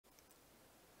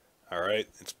Alright,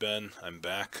 it's Ben. I'm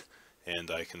back,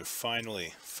 and I can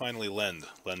finally lend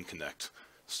LendConnect.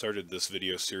 Started this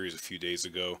video series a few days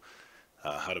ago.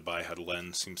 How to buy, how to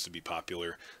lend seems to be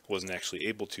popular. Wasn't actually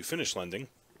able to finish lending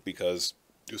because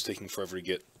it was taking forever to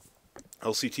get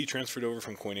LCT transferred over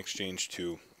from CoinExchange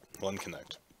to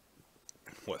LendConnect.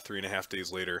 3.5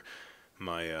 days later,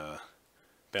 my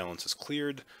balance is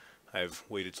cleared. I've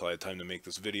waited till I had time to make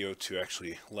this video to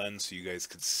actually lend so you guys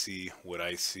could see what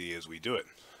I see as we do it.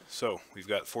 So we've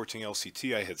got 14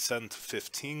 LCT. I had sent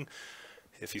 15.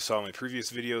 If you saw my previous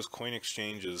videos,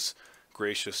 CoinExchange is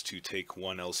gracious to take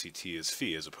 1 LCT as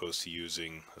fee as opposed to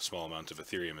using a small amount of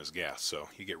Ethereum as gas. So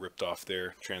you get ripped off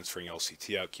there transferring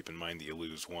LCT out. Keep in mind that you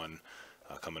lose 1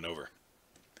 coming over.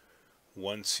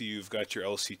 Once you've got your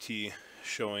LCT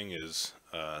showing in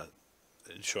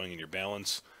your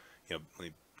balance, let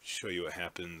me show you what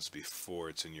happens before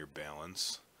it's in your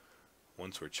balance.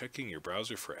 Once we're checking your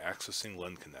browser for accessing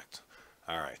LendConnect.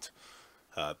 Alright.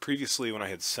 Previously, when I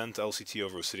had sent LCT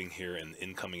over, it was sitting here in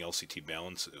incoming LCT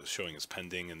balance. It was showing as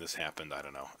pending, and this happened, I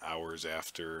don't know, hours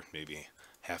after, maybe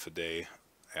half a day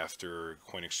after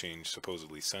CoinExchange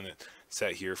supposedly sent it. It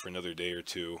sat here for another day or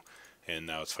two, and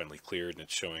now it's finally cleared, and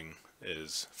it's showing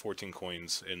as 14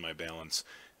 coins in my balance.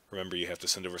 Remember, you have to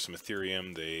send over some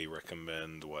Ethereum. They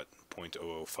recommend,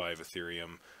 0.005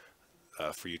 Ethereum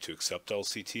for you to accept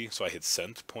LCT. So I had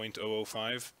sent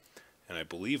 0.005, and I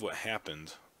believe what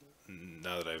happened,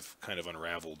 now that I've kind of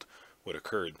unraveled what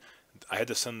occurred, I had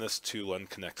to send this to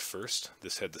LendConnect first.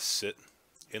 This had to sit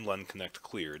in LendConnect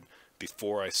cleared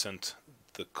before I sent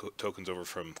the tokens over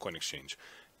from CoinExchange.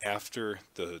 After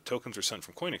the tokens are sent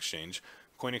from CoinExchange,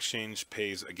 CoinExchange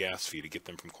pays a gas fee to get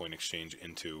them from CoinExchange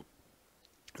into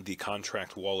the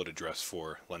contract wallet address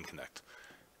for LendConnect.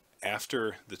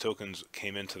 After the tokens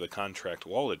came into the contract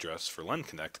wallet address for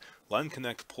LendConnect,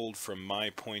 LendConnect pulled from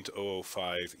my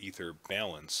 0.005 Ether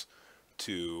balance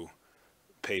to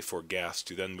pay for gas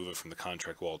to then move it from the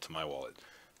contract wallet to my wallet.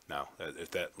 Now,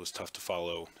 if that was tough to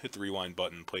follow, hit the rewind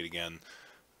button, play it again.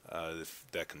 If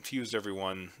that confused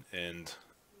everyone and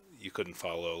you couldn't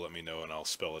follow, let me know and I'll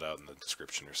spell it out in the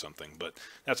description or something. But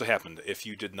that's what happened. If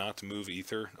you did not move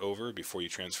Ether over before you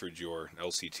transferred your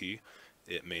LCT,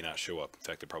 it may not show up. In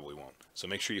fact, it probably won't. So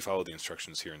make sure you follow the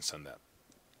instructions here and send that.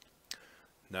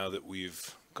 Now that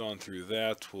we've gone through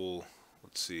that,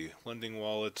 let's see, lending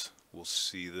wallet. We'll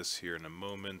see this here in a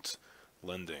moment.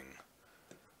 Lending.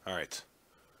 All right.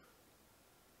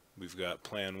 We've got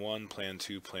plan 1, plan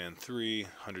 2, plan 3,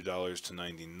 $100 to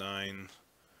 99.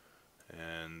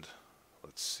 And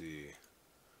let's see,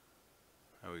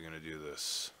 how are we going to do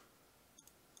this?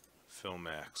 Fill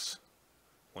max.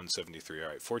 173.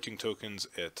 Alright, 14 tokens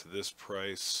at this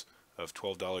price of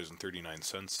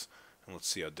 $12.39. And let's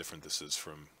see how different this is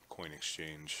from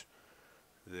CoinExchange.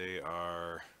 They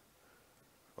are,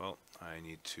 well, I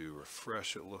need to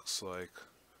refresh, it looks like.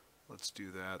 Let's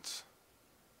do that.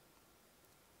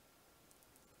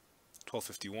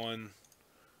 1251.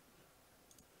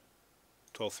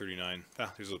 1239.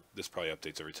 This probably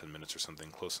updates every 10 minutes or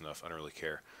something. Close enough. I don't really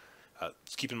care.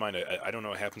 Just keep in mind, I don't know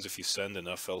what happens if you send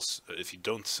enough if you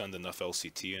don't send enough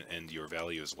LCT and your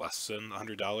value is less than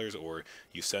 $100, or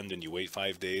you send and you wait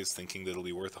 5 days thinking that it'll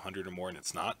be worth 100 or more and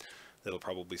it's not. That'll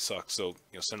probably suck. So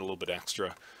send a little bit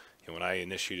extra. When I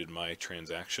initiated my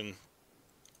transaction,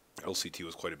 LCT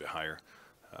was quite a bit higher.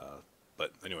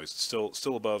 But anyways,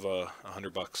 still above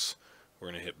 $100. We're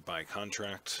gonna hit buy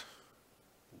contract.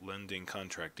 Lending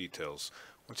contract details.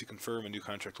 Once you confirm, a new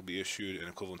contract will be issued and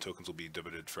equivalent tokens will be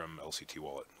debited from LCT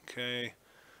wallet. Okay.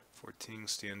 14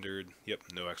 standard. Yep,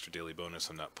 no extra daily bonus.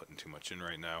 I'm not putting too much in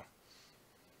right now.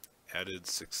 Added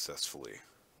successfully.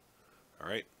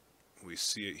 Alright. We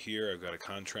see it here. I've got a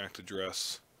contract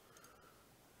address.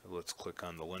 Let's click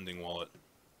on the lending wallet.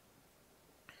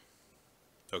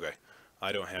 Okay.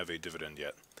 I don't have a dividend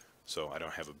yet, so I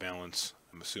don't have a balance.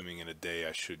 I'm assuming in a day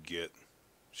I should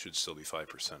still be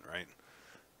 5%, right?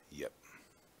 Yep.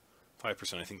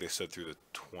 5%, I think they said through the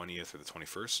 20th or the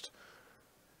 21st,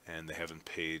 and they haven't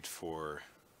paid for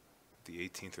the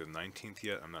 18th or the 19th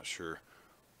yet. I'm not sure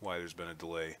why there's been a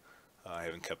delay. I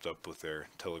haven't kept up with their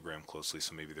Telegram closely,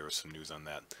 so maybe there was some news on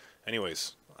that.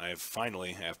 Anyways, I have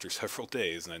finally, after several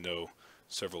days, and I know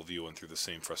several of you went through the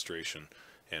same frustration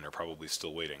and are probably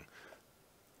still waiting,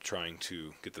 trying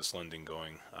to get this lending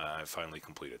going, I've finally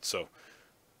completed. So,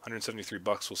 $173.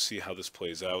 We'll see how this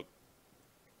plays out.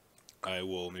 I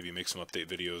will maybe make some update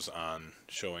videos on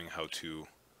showing how to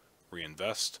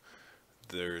reinvest.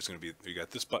 There's going to be, you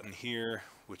got this button here,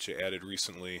 which I added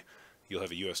recently. You'll have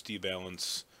a USD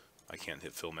balance. I can't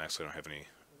hit fill max, so I don't have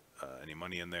any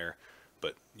money in there.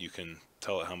 but you can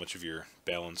tell it how much of your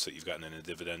balance that you've gotten in a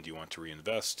dividend you want to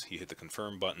reinvest. You hit the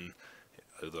confirm button.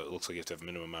 It looks like you have to have a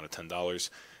minimum amount of $10,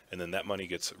 and then that money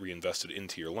gets reinvested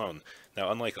into your loan.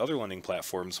 Now, unlike other lending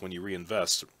platforms, when you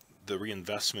reinvest, the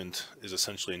reinvestment is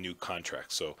essentially a new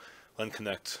contract. So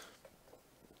LendConnect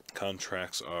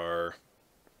contracts are,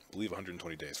 I believe,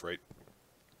 120 days, right?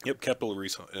 Yep, capital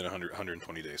release in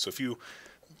 120 days. So if you,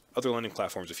 other lending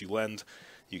platforms, if you lend,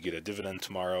 you get a dividend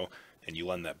tomorrow and you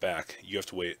lend that back, you have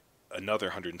to wait another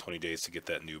 120 days to get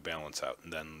that new balance out.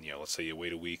 And then, let's say you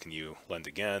wait a week and you lend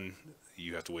again,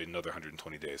 you have to wait another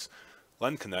 120 days.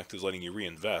 LendConnect is letting you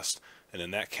reinvest, and then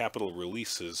that capital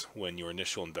releases when your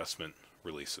initial investment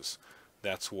releases.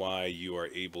 That's why you are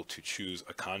able to choose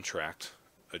a contract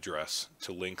address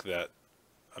to link that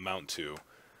amount to,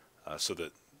 so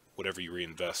that whatever you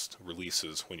reinvest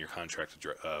releases when your contract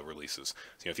releases.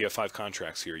 So, if you have 5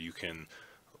 contracts here, you can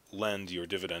lend your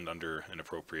dividend under an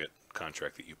appropriate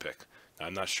contract that you pick. Now,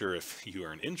 I'm not sure if you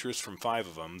earn interest from 5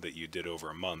 of them that you did over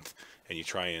a month, and you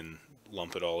try and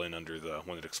lump it all in under the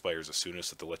one that expires the soonest,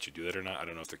 that they'll let you do that or not. I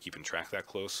don't know if they're keeping track that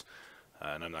close,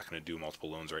 and I'm not going to do multiple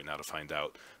loans right now to find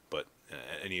out. But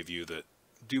any of you that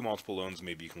do multiple loans,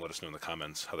 maybe you can let us know in the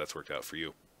comments how that's worked out for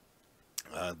you.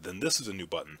 Then this is a new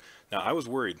button. Now, I was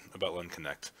worried about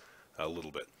LendConnect a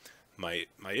little bit. My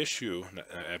issue,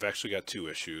 I've actually got 2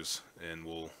 issues, and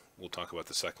we'll talk about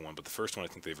the second one, but the first one I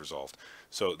think they've resolved.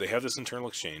 So they have this internal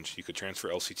exchange. You could transfer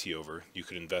LCT over, you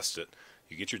could invest it,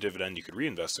 you get your dividend, you could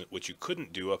reinvest it. What you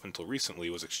couldn't do up until recently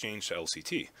was exchange to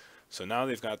LCT. So now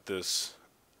they've got this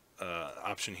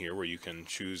option here where you can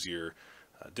choose your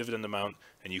dividend amount,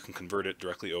 and you can convert it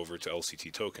directly over to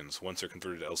LCT tokens. Once they're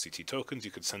converted to LCT tokens,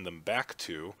 you could send them back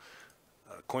to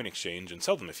coin exchange and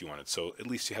sell them if you wanted. So at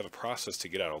least you have a process to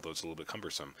get out, although it's a little bit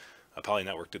cumbersome. Poly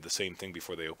Network did the same thing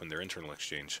before they opened their internal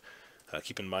exchange.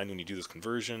 Keep in mind, when you do this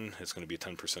conversion, it's going to be a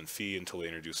 10% fee until they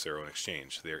introduce their own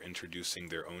exchange. They're introducing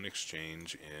their own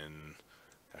exchange in,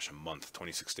 gosh, a month,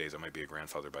 26 days. I might be a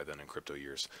grandfather by then in crypto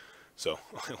years. So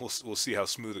we'll see how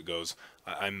smooth it goes.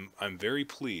 I'm very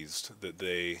pleased that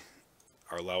they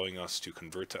are allowing us to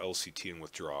convert to LCT and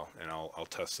withdraw, and I'll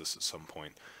test this at some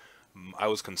point. I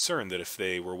was concerned that if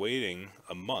they were waiting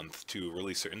a month to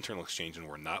release their internal exchange and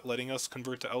were not letting us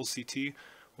convert to LCT,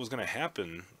 what was going to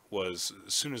happen was,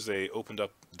 as soon as they opened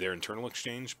up their internal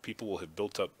exchange, people will have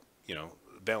built up,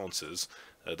 balances,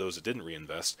 those that didn't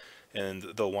reinvest, and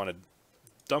they'll want to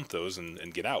dump those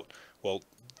and get out. Well,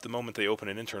 the moment they open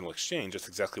an internal exchange, that's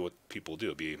exactly what people do.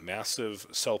 It'll be massive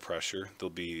sell pressure, there'll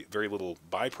be very little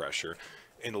buy pressure,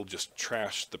 and it'll just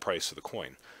trash the price of the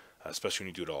coin, especially when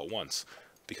you do it all at once.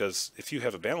 Because if you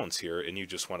have a balance here and you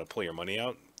just want to pull your money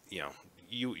out,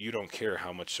 you don't care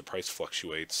how much the price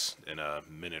fluctuates in a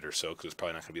minute or so, because it's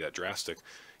probably not going to be that drastic.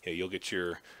 You'll get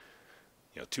your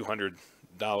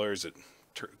 $200, it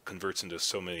converts into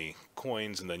so many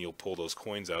coins, and then you'll pull those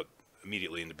coins out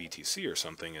immediately into BTC or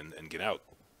something and get out.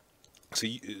 So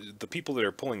the people that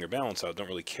are pulling their balance out don't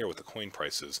really care what the coin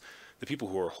price is. The people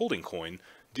who are holding coin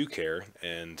do care,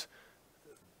 and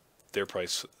the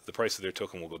price of their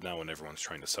token will go down when everyone's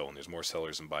trying to sell, and there's more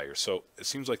sellers than buyers. So it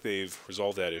seems like they've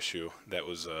resolved that issue. That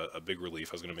was a big relief.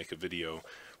 I was going to make a video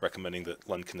recommending that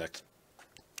LendConnect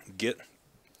get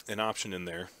an option in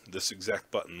there, this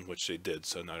exact button, which they did,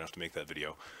 so now I don't have to make that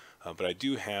video. But I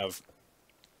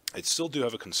still do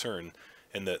have a concern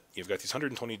in that you've got these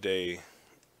 120-day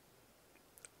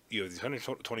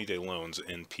loans,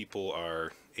 and people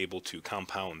are able to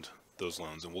compound those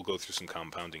loans, and we'll go through some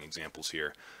compounding examples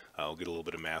here. I'll get a little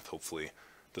bit of math, hopefully it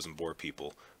doesn't bore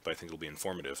people, but I think it'll be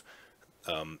informative.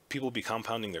 People will be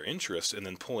compounding their interest and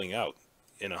then pulling out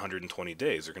in 120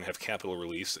 days. They're going to have capital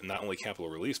release, and not only capital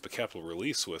release, but capital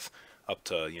release with up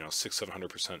to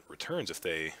 600-700% returns if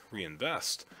they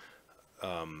reinvest,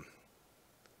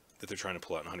 that they're trying to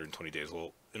pull out in 120 days.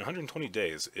 Well, in 120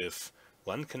 days, if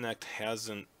LendConnect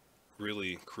hasn't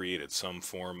really created some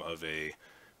form of a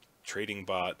trading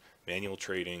bot, manual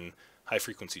trading, high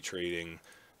frequency trading,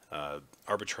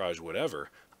 arbitrage, whatever,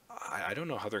 I don't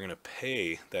know how they're going to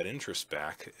pay that interest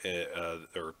back,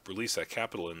 or release that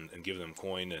capital and give them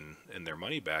coin and their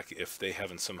money back, if they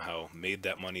haven't somehow made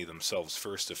that money themselves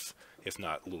first, if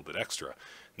not a little bit extra.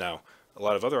 Now, a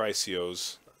lot of other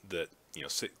ICOs that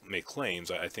make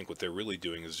claims, I think what they're really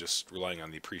doing is just relying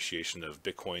on the appreciation of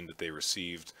Bitcoin that they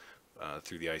received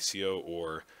through the ICO,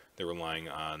 or they're relying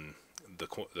on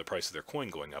the price of their coin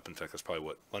going up. In fact, that's probably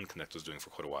what LendConnect was doing for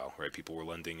quite a while, right? People were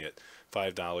lending at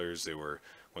 $5. They were,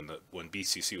 when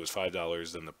BCC was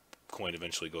 $5, then the coin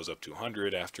eventually goes up to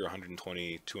 100 after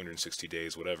 120, 260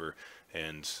 days, whatever,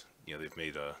 and they've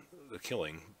made a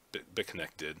killing.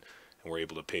 BitConnect did, and we're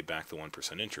able to pay back the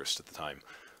 1% interest at the time.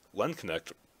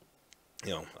 LendConnect,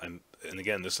 and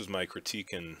again, this is my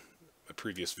critique in a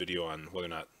previous video on whether or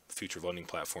not future lending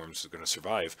platforms are going to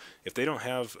survive. If they don't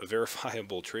have a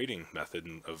verifiable trading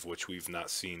method, of which we've not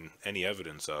seen any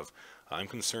evidence of, I'm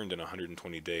concerned in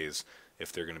 120 days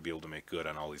if they're going to be able to make good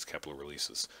on all these capital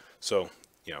releases. So,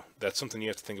 that's something you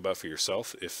have to think about for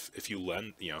yourself. If you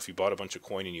lend, if you bought a bunch of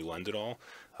coin and you lend it all,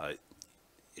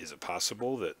 is it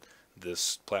possible that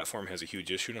this platform has a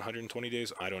huge issue in 120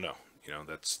 days? I don't know.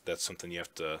 That's something you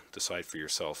have to decide for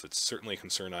yourself. It's certainly a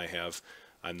concern I have.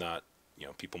 I'm not,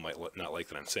 people might not like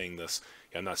that I'm saying this.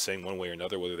 I'm not saying one way or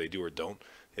another whether they do or don't.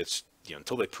 It's,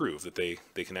 until they prove that they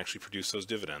can actually produce those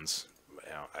dividends,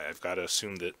 I've got to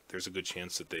assume that there's a good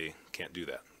chance that they can't do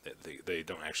that. They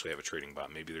don't actually have a trading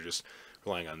bot. Maybe they're just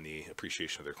relying on the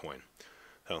appreciation of their coin.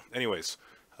 So anyways,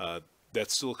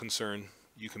 that's still a concern.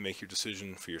 You can make your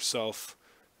decision for yourself.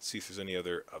 See if there's any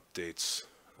other updates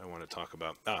I want to talk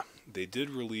about. They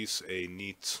did release a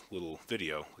neat little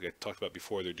video. Like I talked about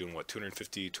before, they're doing what,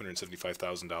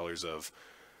 $275,000 of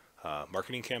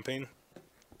marketing campaign.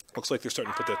 Looks like they're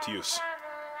starting to put that to use.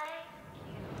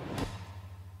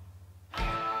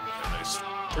 Nice,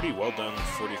 pretty well done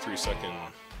 43-second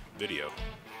video.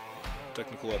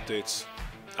 Technical updates.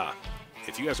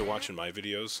 If you guys are watching my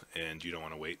videos and you don't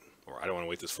want to wait, or I don't want to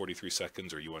wait this 43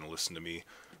 seconds, or you want to listen to me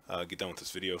get done with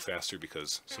this video faster,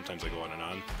 because sometimes I go on and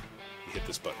on, you hit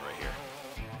this button right here.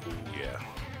 Ooh, yeah,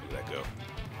 look at that go.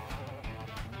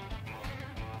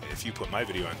 And if you put my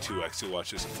video on 2x, you'll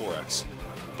watch this at 4x.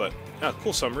 But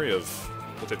cool summary of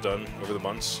what they've done over the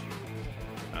months.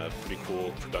 Pretty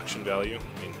cool production value.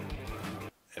 I mean,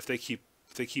 if they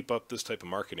keep up this type of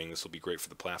marketing, this will be great for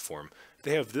the platform. If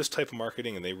they have this type of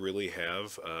marketing and they really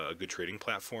have a good trading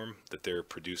platform that they're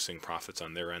producing profits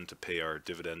on their end to pay our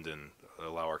dividend and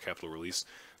allow our capital release,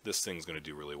 this thing's going to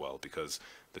do really well because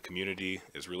the community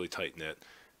is really tight-knit.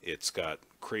 It's got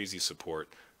crazy support.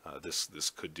 This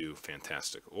could do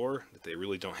fantastic. Or if they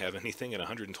really don't have anything in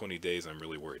 120 days, I'm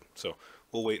really worried. So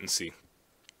we'll wait and see.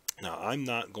 Now, I'm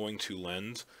not going to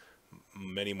lend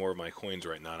many more of my coins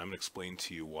right now, and I'm going to explain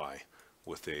to you why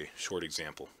with a short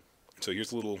example. So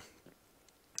here's a little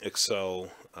Excel,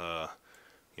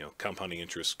 compounding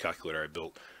interest calculator I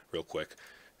built real quick.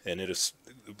 And it is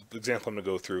the example I'm going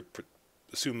to go through.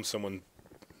 Assume someone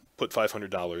put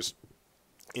 $500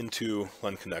 into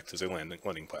LendConnect as a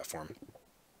lending platform.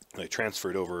 They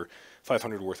transferred over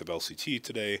 $500 worth of LCT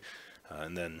today,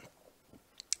 and then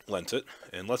lent it.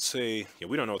 And let's say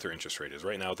we don't know what their interest rate is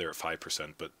right now. They're at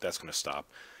 5%, but that's going to stop.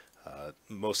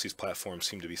 Most of these platforms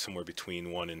seem to be somewhere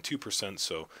between 1 and 2%.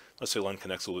 So let's say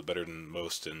LendConnect's a little bit better than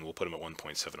most, and we'll put them at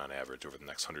 1.7 on average over the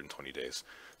next 120 days.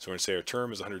 So we're going to say our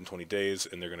term is 120 days,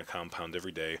 and they're going to compound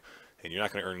every day. And you're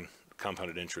not going to earn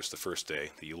compounded interest the first day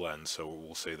that you lend. So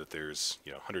we'll say that there's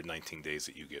 119 days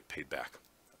that you get paid back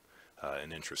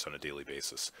in interest on a daily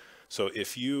basis. So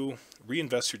if you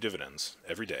reinvest your dividends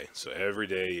every day, so every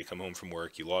day you come home from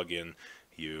work, you log in,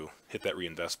 you hit that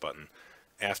reinvest button.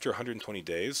 After 120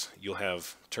 days, you'll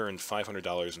have turned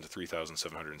 $500 into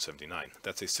 $3,779.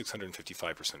 That's a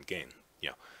 655% gain.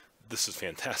 This is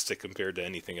fantastic compared to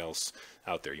anything else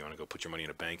out there. You want to go put your money in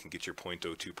a bank and get your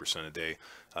 0.02% a day.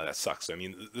 That sucks. I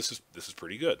mean, this is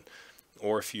pretty good.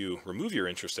 Or if you remove your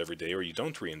interest every day, or you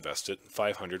don't reinvest it,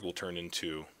 500 will turn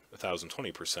into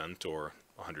 1,020% or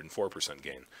 104%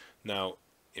 gain. Now,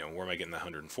 where am I getting that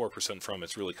 104% from?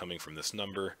 It's really coming from this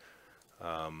number.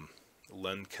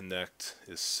 LendConnect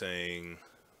is saying,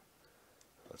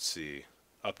 let's see,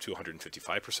 up to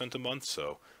 155% a month.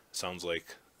 So it sounds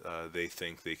like they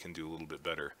think they can do a little bit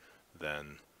better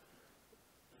than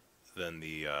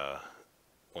the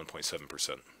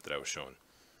 1.7% that I was showing.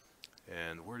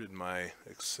 And where did my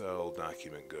Excel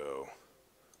document go?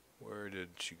 Where did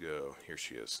she go? Here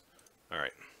she is. All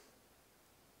right.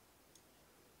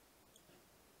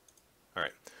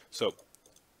 So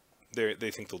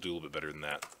they think they'll do a little bit better than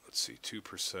that. Let's see,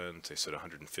 2%. They said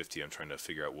 150. I'm trying to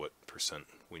figure out what percent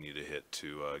we need to hit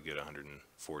to get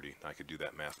 140. I could do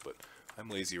that math, but I'm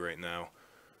lazy right now.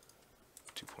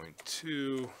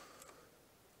 2.2.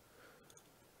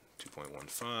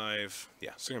 2.15.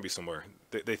 Yeah, so they're going to be somewhere.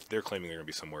 They're claiming they're going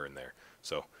to be somewhere in there.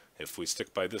 So if we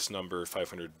stick by this number,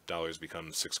 $500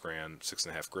 becomes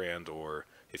 $6.5 grand, or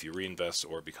if you reinvest,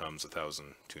 or it becomes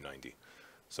 $1,290.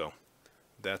 So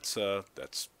that's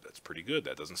pretty good.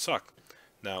 That doesn't suck.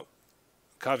 Now,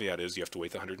 caveat is you have to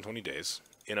wait the 120 days.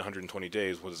 In 120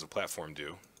 days, what does the platform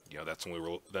do? That's when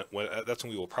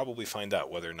we will probably find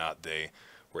out whether or not they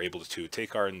were able to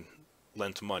take our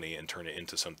lent money and turn it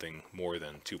into something more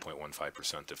than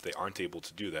 2.15%. If they aren't able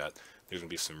to do that, there's going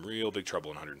to be some real big trouble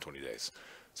in 120 days.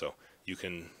 So you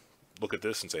can look at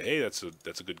this and say, hey, that's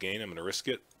a good gain, I'm going to risk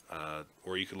it.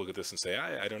 Or you could look at this and say,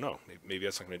 I don't know, maybe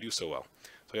that's not going to do so well.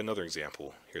 So I got another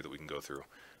example here that we can go through.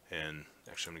 And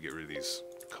actually, I'm going to get rid of these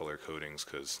color codings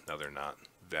because now they're not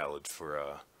valid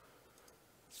for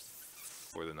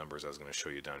the numbers I was going to show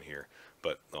you down here.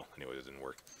 But, oh, anyway, it didn't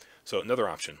work. So another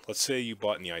option, let's say you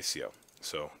bought in the ICO.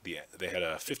 So they had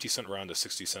a 50-cent round, a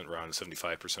 60-cent round, a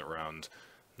 75% round,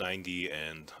 90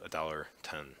 and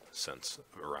 $1.10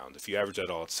 a round. If you average that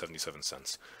all, it's 77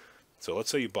 cents. So let's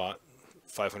say you bought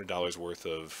 $500 worth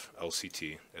of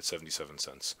LCT at 77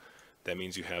 cents. That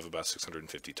means you have about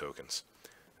 650 tokens.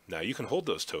 Now you can hold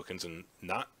those tokens and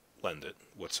not lend it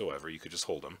whatsoever. You could just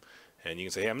hold them, and you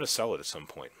can say, hey, I'm going to sell it at some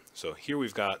point. So here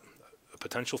we've got a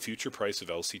potential future price of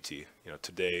LCT.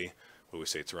 Today, what do we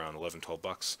say? It's around 11, 12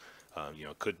 bucks.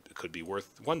 It could be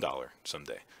worth $1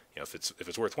 someday. If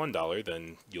it's worth $1,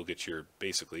 then you'll get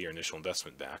basically your initial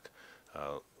investment back.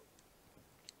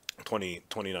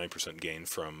 29% gain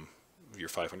from your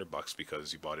 500 bucks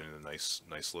because you bought in at a nice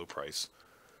low price.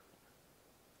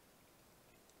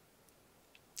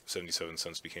 77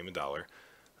 cents became $1.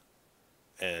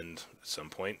 And at some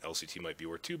point, LCT might be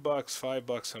worth $2, $5,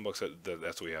 $10.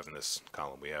 That's what we have in this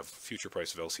column. We have future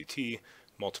price of LCT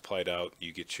multiplied out.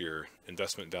 You get your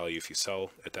investment value if you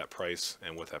sell at that price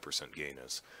and what that percent gain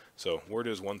is. So where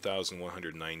does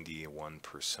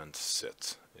 1,191%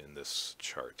 sit in this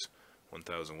chart?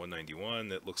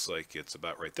 1,191. It looks like it's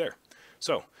about right there.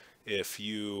 So if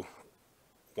you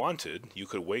wanted, you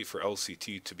could wait for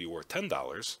LCT to be worth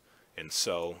 $10 and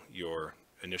sell your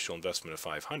initial investment of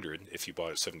 500 if you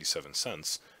bought at 77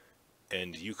 cents,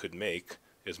 and you could make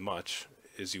as much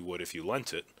as you would if you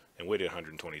lent it and waited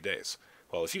 120 days.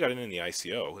 Well, if you got in the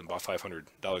ICO and bought $500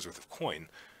 worth of coin,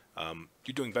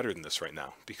 you're doing better than this right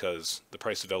now because the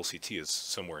price of LCT is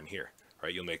somewhere in here,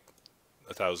 right? You'll make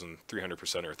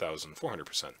 1,300% or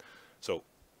 1,400%. So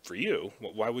for you,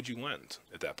 why would you lend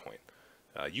at that point?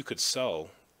 You could sell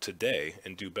today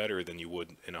and do better than you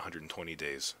would in 120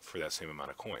 days for that same amount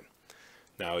of coin.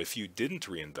 Now, if you didn't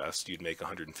reinvest, you'd make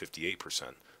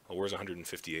 158%. Well, where's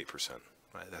 158%?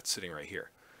 That's sitting right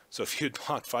here. So if you'd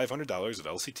bought $500 of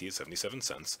LCT at 77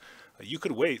 cents, you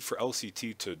could wait for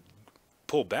LCT to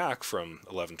pull back from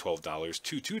 $11, $12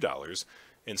 to $2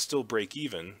 and still break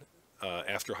even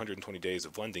after 120 days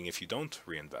of lending if you don't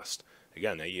reinvest.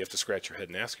 Again, now you have to scratch your head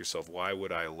and ask yourself, why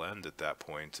would I lend at that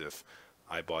point if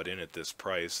I bought in at this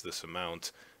price, this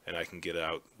amount, and I can get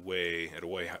out at a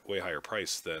way higher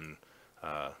price than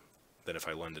if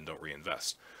I lend and don't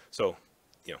reinvest? So,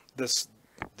 this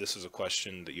is a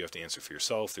question that you have to answer for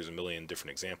yourself. There's a million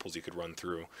different examples you could run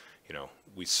through.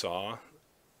 We saw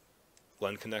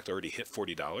LendConnect already hit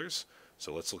 $40.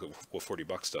 So let's look at what 40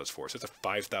 bucks does for us. It's a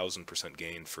 5,000%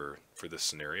 gain for this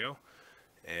scenario,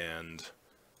 and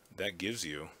that gives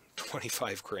you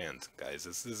 25 grand, guys.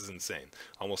 This is insane.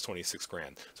 Almost 26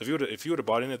 grand. So if you would have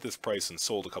bought in at this price and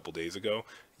sold a couple days ago,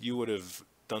 you would have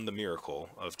done the miracle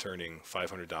of turning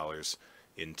 $500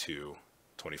 into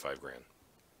 25 grand.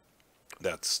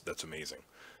 That's amazing.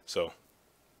 So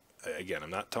again, I'm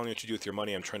not telling you what to do with your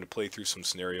money. I'm trying to play through some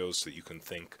scenarios so that you can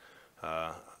think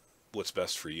what's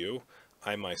best for you.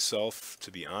 I myself,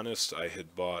 to be honest, I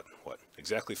had bought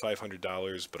exactly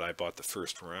 $500, but I bought the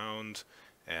first round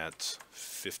at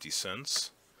 50 cents.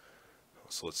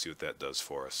 So let's see what that does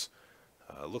for us.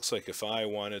 Looks like if I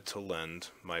wanted to lend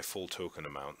my full token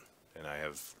amount, and I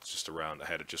had just around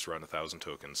 1,000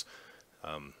 tokens.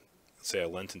 Say I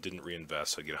lent and didn't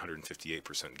reinvest, so I get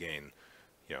 158% gain.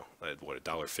 At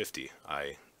 $1.50.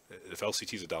 If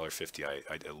LCT is $1.50,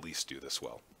 I'd at least do this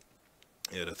well.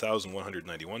 At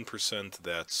 1,191%,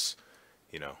 that's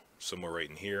somewhere right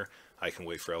in here. I can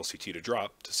wait for LCT to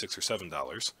drop to $6 or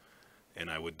 $7, and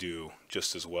I would do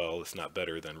just as well, if not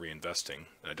better, than reinvesting.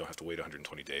 And I don't have to wait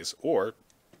 120 days. Or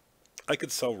I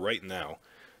could sell right now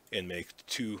and make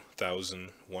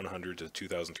 2,100 to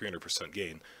 2,300%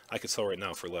 gain. I could sell right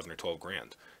now for 11 or 12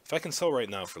 grand. If I can sell right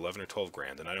now for 11 or 12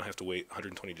 grand and I don't have to wait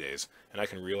 120 days and I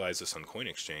can realize this on Coin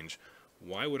Exchange,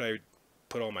 why would I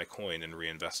put all my coin and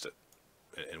reinvest it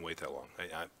and wait that long?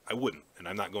 I wouldn't, and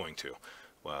I'm not going to,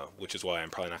 which is why I'm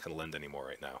probably not going to lend anymore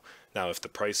right now. Now, if the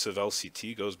price of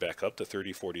LCT goes back up to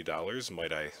 $30, $40,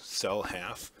 might I sell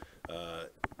half,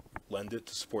 lend it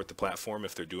to support the platform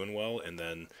if they're doing well, and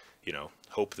then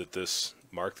hope that this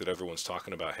mark that everyone's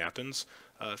talking about happens?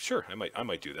 Sure, I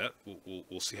might do that.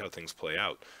 We'll see how things play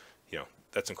out.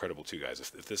 That's incredible too, guys.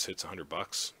 If this hits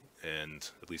 $100, and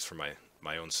at least for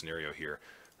my own scenario here,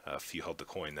 if you held the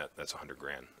coin, that's 100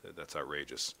 grand. That's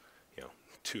outrageous. you know,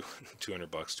 200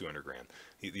 bucks, 200 grand.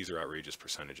 These are outrageous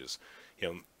percentages. You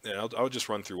know, and I'll just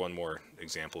run through one more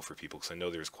example for people, because I know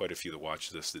there's quite a few that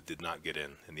watch this that did not get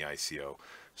in the ICO.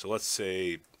 So let's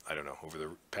say, I don't know, over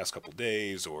the past couple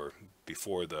days or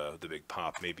before the big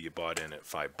pop, maybe you bought in at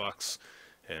 $5,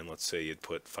 and let's say you'd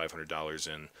put $500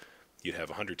 in, you'd have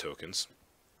 100 tokens.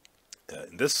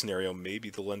 In this scenario, maybe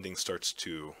the lending starts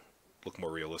to look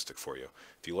more realistic for you.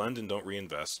 If you lend and don't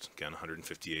reinvest, again,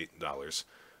 $158,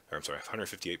 or I'm sorry,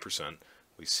 158%,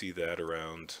 we see that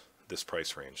around this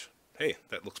price range. Hey,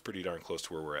 that looks pretty darn close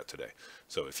to where we're at today.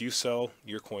 So if you sell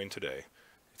your coin today,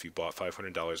 if you bought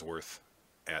 $500 worth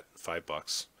at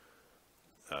 $5,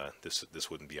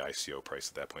 this wouldn't be ICO price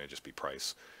at that point, it'd just be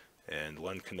price. And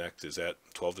LendConnect is at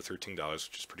 $12 to $13,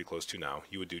 which is pretty close to now.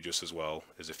 You would do just as well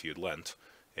as if you had lent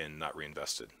and not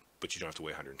reinvested, but you don't have to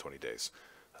wait 120 days.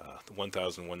 The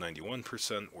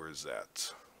 1,191%, where is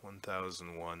that?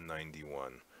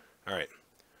 1,191. All right.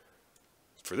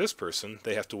 For this person,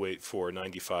 they have to wait for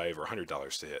 $95 or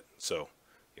 $100 to hit. So,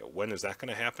 you know, when is that going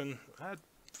to happen?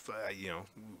 You know,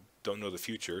 don't know the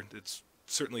future. It's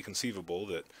certainly conceivable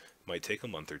that it might take a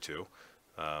month or two.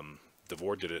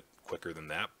 Devore did it quicker than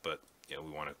that, but you know,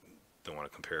 don't want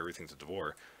to compare everything to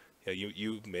Devore. Yeah,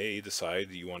 you may decide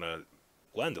you want to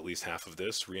lend at least half of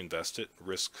this, reinvest it,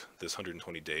 risk this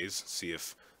 120 days, see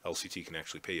if LCT can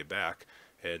actually pay you back,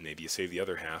 and maybe you save the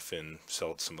other half and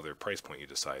sell at some other price point you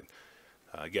decide.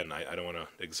 Again, I don't want to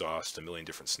exhaust a million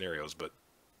different scenarios, but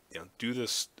you know, do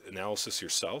this analysis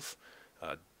yourself.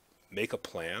 Make a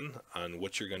plan on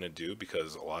what you're going to do,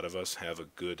 because a lot of us have a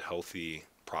good, healthy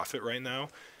profit right now.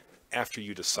 After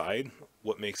you decide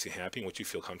what makes you happy and what you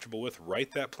feel comfortable with,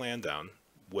 write that plan down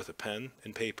with a pen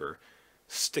and paper,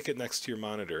 stick it next to your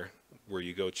monitor where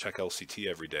you go check LCT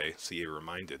every day so you're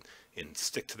reminded, and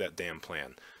stick to that damn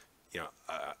plan. You know,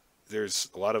 there's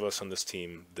a lot of us on this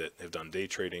team that have done day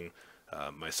trading.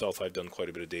 Myself, I've done quite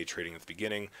a bit of day trading at the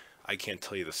beginning. I can't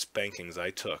tell you the spankings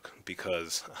I took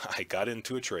because I got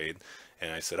into a trade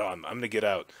and I said, oh, I'm going to get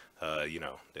out, you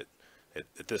know,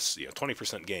 at this, you know,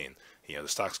 20% gain. You know, the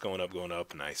stock's going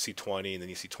up, and I see 20, and then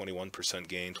you see 21%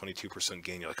 gain, 22%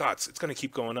 gain. You're like, oh, it's going to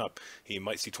keep going up. You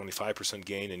might see 25%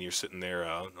 gain, and you're sitting there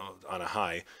on a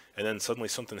high, and then suddenly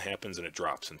something happens and it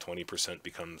drops, and 20%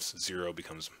 becomes 0,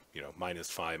 becomes, you know,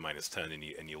 -5,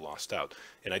 -10, and you lost out.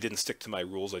 And I didn't stick to my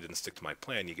rules. I didn't stick to my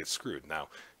plan. You get screwed. Now,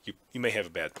 you may have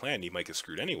a bad plan. You might get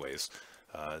screwed anyways,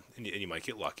 and you might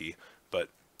get lucky, but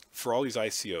for all these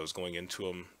ICOs going into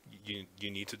them, you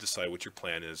need to decide what your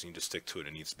plan is. You need to stick to it.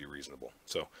 It needs to be reasonable.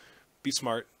 So be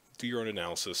smart, do your own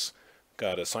analysis.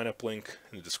 Got a sign up link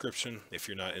in the description if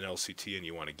you're not in LCT and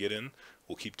you want to get in.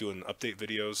 We'll keep doing update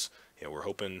videos. You know, we're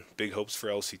hoping big hopes for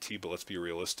LCT, but let's be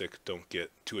realistic. Don't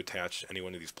get too attached to any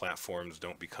one of these platforms.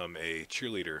 Don't become a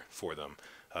cheerleader for them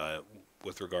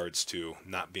with regards to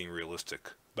not being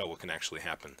realistic about what can actually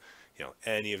happen. You know,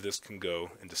 any of this can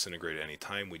go and disintegrate at any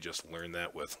time. We just learned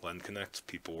that with LendConnect.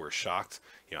 People were shocked.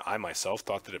 You know, I myself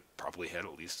thought that it probably had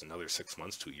at least another 6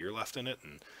 months to a year left in it,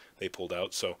 and they pulled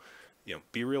out. So, you know,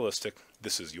 be realistic.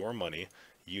 This is your money.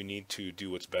 You need to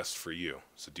do what's best for you.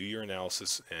 So do your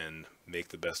analysis and make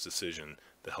the best decision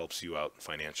that helps you out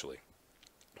financially.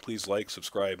 Please like,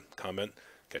 subscribe, comment.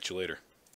 Catch you later.